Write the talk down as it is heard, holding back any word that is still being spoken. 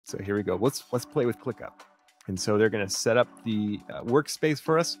So here we go. Let's play with ClickUp. And so they're going to set up the workspace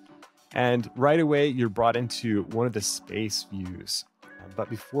for us. And right away, you're brought into one of the space views. But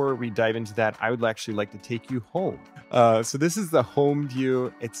before we dive into that, I would actually like to take you home. So this is the home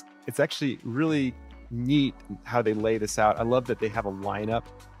view. It's actually really neat how they lay this out. I love that they have a lineup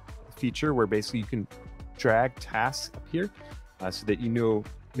feature where basically you can drag tasks up here so that you know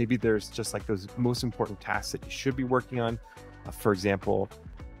maybe there's just like those most important tasks that you should be working on. For example,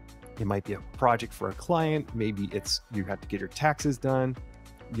 it might be a project for a client. Maybe it's you have to get your taxes done.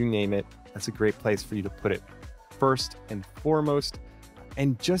 You name it. That's a great place for you to put it first and foremost.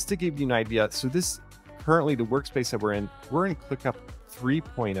 And just to give you an idea, so this currently the workspace that we're in ClickUp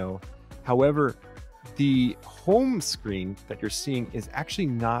 3.0. However, the home screen that you're seeing is actually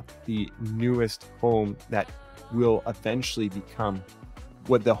not the newest home that will eventually become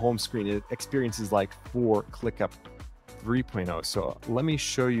what the home screen experience is like for ClickUp 3.0. So let me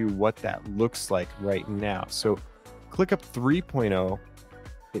show you what that looks like right now. So ClickUp 3.0,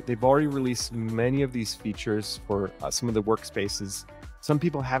 they've already released many of these features for some of the workspaces. Some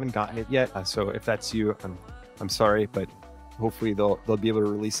people haven't gotten it yet. So if that's you, I'm sorry, but hopefully they'll be able to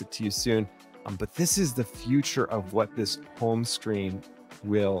release it to you soon. But this is the future of what this home screen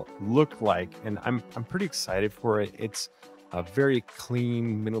will look like. And I'm pretty excited for it. It's a very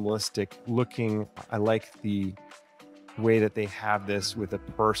clean, minimalistic looking. I like the way that they have this with a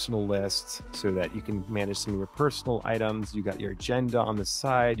personal list so that you can manage some of your personal items. You got your agenda on the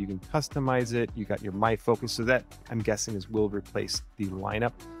side, you can customize it. You got your My Focus. So that I'm guessing will replace the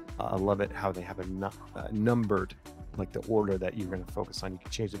lineup. I love it how they have a numbered, like the order that you're going to focus on. You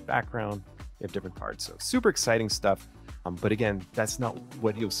can change the background. You have different cards. So super exciting stuff. But again, that's not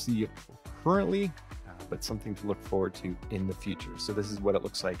what you'll see currently, but something to look forward to in the future. So this is what it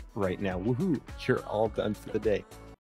looks like right now. Woohoo! You're all done for the day.